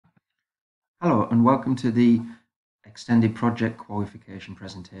Hello and welcome to the Extended Project Qualification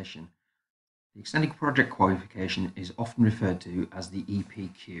presentation. The Extended Project Qualification is often referred to as the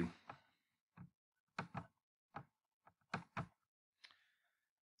EPQ.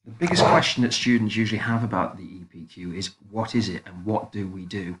 The biggest question that students usually have about the EPQ is what is it and what do we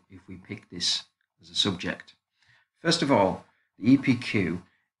do if we pick this as a subject? First of all, the EPQ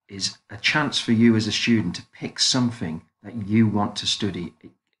is a chance for you as a student to pick something that you want to study.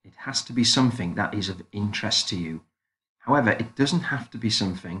 It has to be something that is of interest to you. However, it doesn't have to be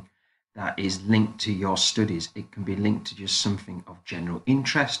something that is linked to your studies. It can be linked to just something of general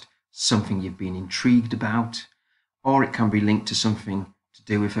interest, something you've been intrigued about, or it can be linked to something to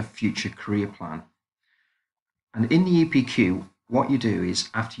do with a future career plan. And in the EPQ, what you do is,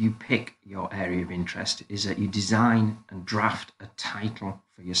 after you pick your area of interest, is that you design and draft a title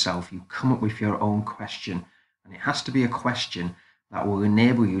for yourself. You come up with your own question, and it has to be a question that will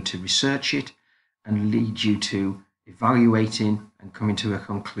enable you to research it and lead you to evaluating and coming to a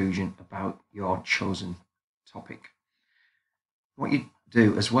conclusion about your chosen topic. What you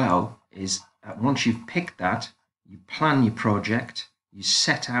do as well is that once you've picked that, you plan your project, you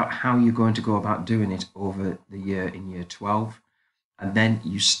set out how you're going to go about doing it over the year in year 12, and then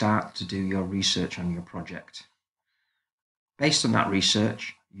you start to do your research on your project. Based on that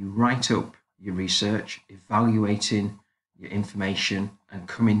research, you write up your research, evaluating your information and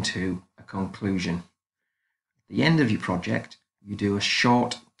coming to a conclusion. At the end of your project, you do a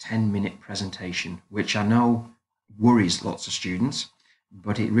short 10-minute presentation, which I know worries lots of students,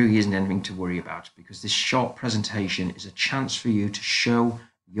 but it really isn't anything to worry about, because this short presentation is a chance for you to show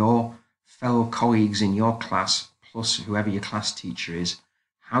your fellow colleagues in your class, plus whoever your class teacher is,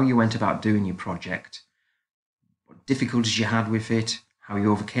 how you went about doing your project, what difficulties you had with it, how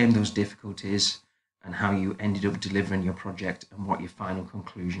you overcame those difficulties, and how you ended up delivering your project and what your final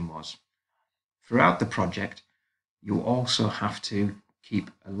conclusion was. Throughout the project, you also have to keep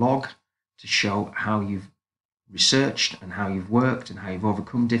a log to show how you've researched and how you've worked and how you've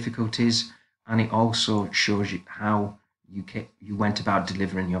overcome difficulties, and it also shows you how you went about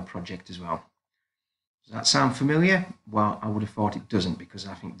delivering your project as well. Does that sound familiar? Well, I would have thought it doesn't, because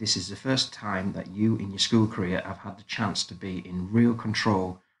I think this is the first time that you in your school career have had the chance to be in real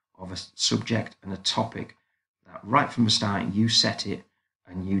control of a subject and a topic that right from the start you set it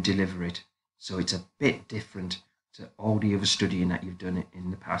and you deliver it. So it's a bit different to all the other studying that you've done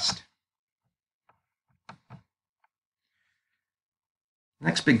in the past.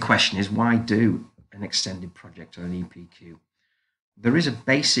 Next big question is, why do an extended project or an EPQ? There is a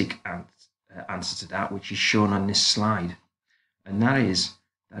basic answer to that, which is shown on this slide, and that is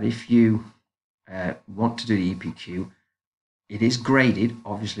that if you want to do the EPQ, it is graded,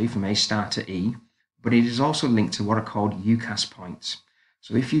 obviously, from A star to E, but it is also linked to what are called UCAS points.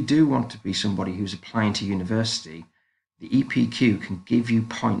 So if you do want to be somebody who's applying to university, the EPQ can give you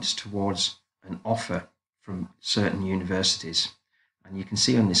points towards an offer from certain universities. And you can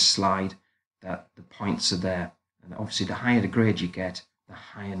see on this slide that the points are there. And obviously, the higher the grade you get, the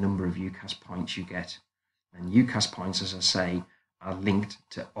higher number of UCAS points you get. And UCAS points, as I say, are linked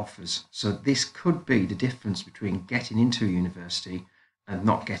to offers. So this could be the difference between getting into a university and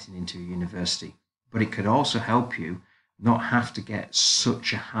not getting into a university. But it could also help you not have to get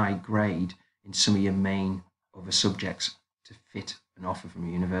such a high grade in some of your main other subjects to fit an offer from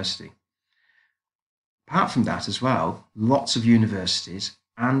a university. Apart from that as well, lots of universities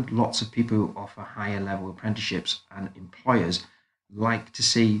and lots of people who offer higher level apprenticeships and employers like to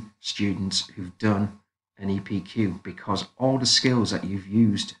see students who've done an EPQ, because all the skills that you've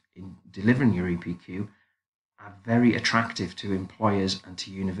used in delivering your EPQ are very attractive to employers and to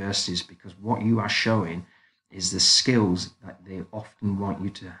universities, because what you are showing is the skills that they often want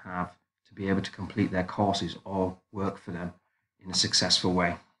you to have to be able to complete their courses or work for them in a successful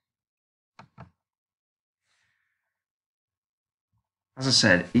way. As I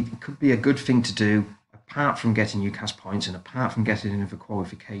said, it could be a good thing to do apart from getting UCAS points and apart from getting another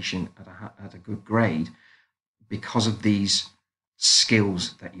qualification at a good grade, because of these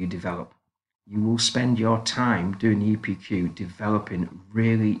skills that you develop. You will spend your time doing the EPQ developing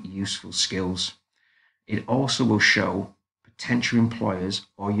really useful skills. It also will show potential employers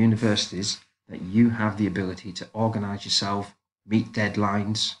or universities that you have the ability to organize yourself, meet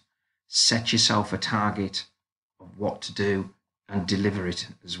deadlines, set yourself a target of what to do, and deliver it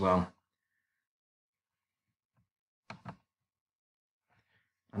as well.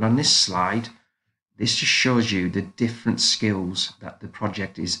 And on this slide, this just shows you the different skills that the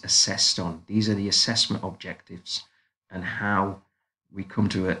project is assessed on. These are the assessment objectives and how we come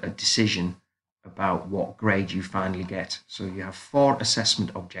to a decision about what grade you finally get. So you have 4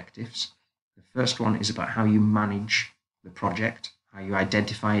 assessment objectives. The first one is about how you manage the project, how you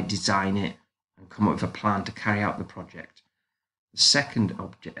identify it, design it, and come up with a plan to carry out the project. The second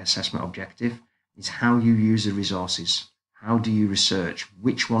assessment objective is how you use the resources. How do you research?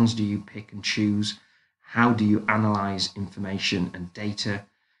 Which ones do you pick and choose? How do you analyze information and data?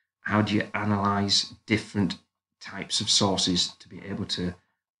 How do you analyze different types of sources to be able to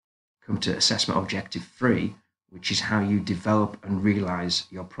come to assessment objective 3, which is how you develop and realize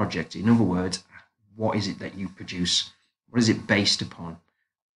your project. In other words, what is it that you produce? What is it based upon?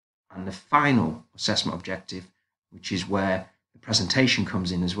 And the final assessment objective, which is where the presentation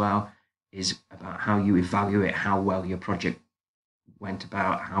comes in as well, is about how you evaluate how well your project went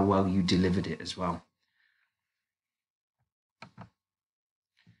about, how well you delivered it as well.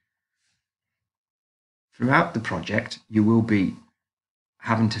 Throughout the project, you will be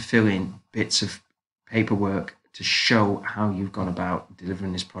having to fill in bits of paperwork to show how you've gone about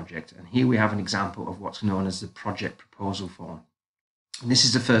delivering this project. And here we have an example of what's known as the project proposal form. And this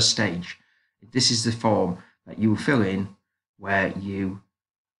is the first stage. This is the form that you will fill in where you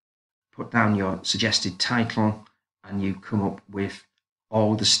put down your suggested title and you come up with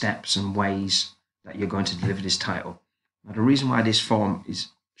all the steps and ways that you're going to deliver this title. Now, the reason why this form is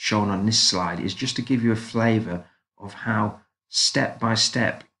shown on this slide is just to give you a flavor of how step by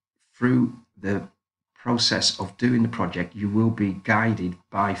step through the process of doing the project, you will be guided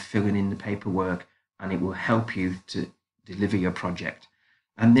by filling in the paperwork, and it will help you to deliver your project.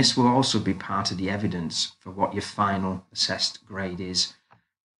 And this will also be part of the evidence for what your final assessed grade is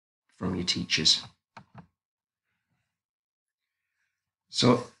from your teachers.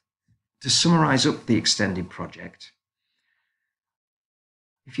 So to summarize up the extended project,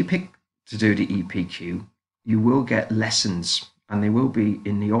 if you pick to do the EPQ, you will get lessons, and they will be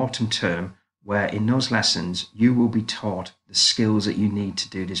in the autumn term, where in those lessons you will be taught the skills that you need to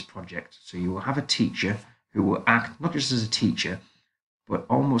do this project. So you will have a teacher who will act not just as a teacher, but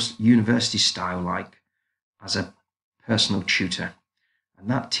almost university style like as a personal tutor. And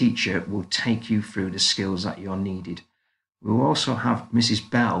that teacher will take you through the skills that you're needed. We'll also have Mrs.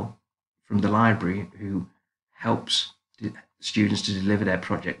 Bell from the library who helps students to deliver their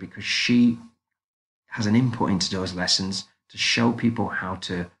project, because she has an input into those lessons to show people how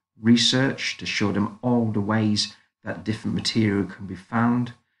to research, to show them all the ways that different material can be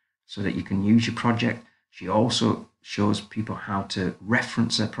found so that you can use your project. She also shows people how to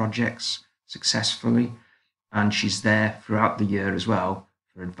reference their projects successfully, and she's there throughout the year as well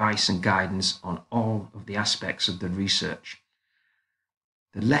for advice and guidance on all of the aspects of the research.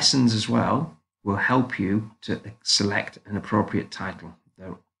 The lessons as well will help you to select an appropriate title. They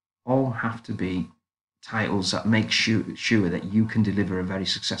all have to be titles that make sure that you can deliver a very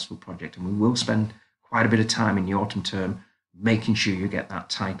successful project, and we will spend quite a bit of time in the autumn term making sure you get that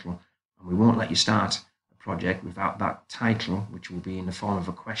title, and we won't let you start a project without that title, which will be in the form of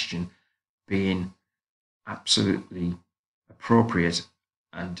a question, being absolutely appropriate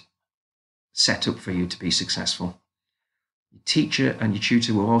and set up for you to be successful. Your teacher and your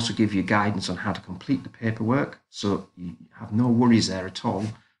tutor will also give you guidance on how to complete the paperwork, so you have no worries there at all,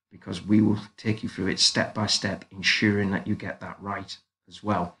 because we will take you through it step by step, ensuring that you get that right as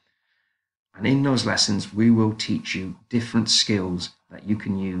well. And in those lessons, we will teach you different skills that you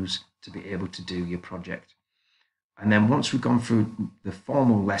can use to be able to do your project. And then once we've gone through the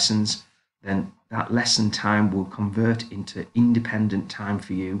formal lessons, then that lesson time will convert into independent time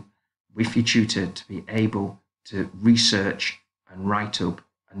for you with your tutor to be able to research and write up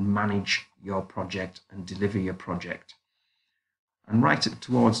and manage your project and deliver your project. And right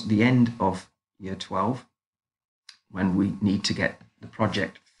towards the end of year 12, when we need to get the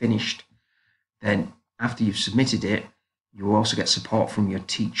project finished, then after you've submitted it, you will also get support from your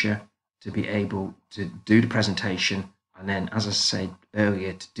teacher to be able to do the presentation, and then, as I said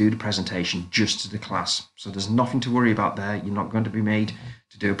earlier, to do the presentation just to the class. So there's nothing to worry about there. You're not going to be made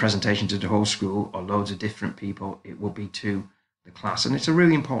to do a presentation to the whole school or loads of different people. It will be to the class, and it's a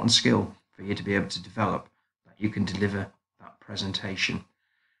really important skill for you to be able to develop, that you can deliver that presentation.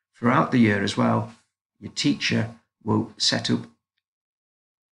 Throughout the year as well, your teacher will set up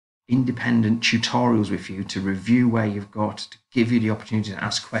independent tutorials with you to review where you've got, to give you the opportunity to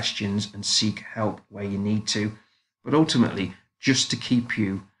ask questions and seek help where you need to, but ultimately just to keep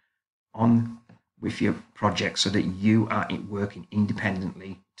you on with your project so that you are working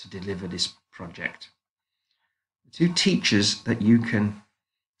independently to deliver this project. The two teachers that you can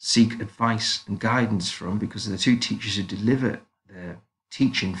seek advice and guidance from, because the two teachers who deliver the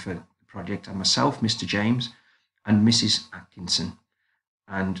teaching for the project, are myself, Mr. James, and Mrs. Atkinson.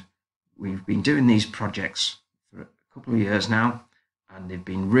 And we've been doing these projects for a couple of years now, and they've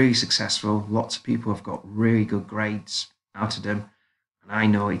been really successful. Lots of people have got really good grades out of them, and I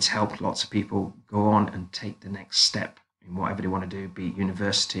know it's helped lots of people go on and take the next step in whatever they want to do, be it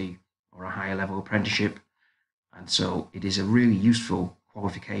university or a higher level apprenticeship. And so it is a really useful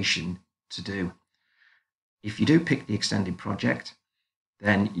qualification to do. If you do pick the extended project,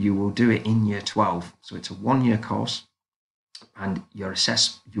 then you will do it in year 12. So it's a 1-year course, and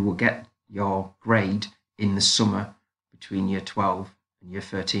you will get your grade in the summer between year 12 and year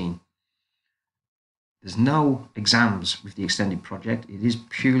 13. There's no exams with the extended project. It is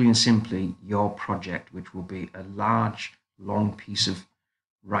purely and simply your project, which will be a large, long piece of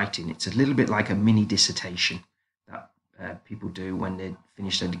writing. It's a little bit like a mini dissertation that people do when they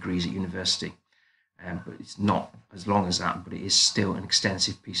finish their degrees at university. But it's not as long as that, but it is still an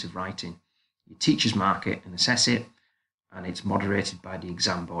extensive piece of writing. Your teachers mark it and assess it, and it's moderated by the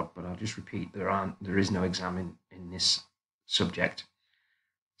exam board. But I'll just repeat, there is no exam in this subject.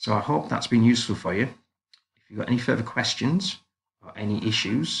 So I hope that's been useful for you. If you've got any further questions or any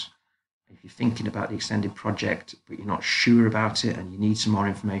issues, if you're thinking about the extended project but you're not sure about it and you need some more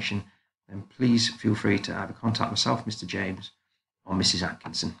information, then please feel free to either contact myself, Mr. James, or Mrs.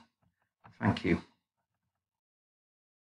 Atkinson. Thank you.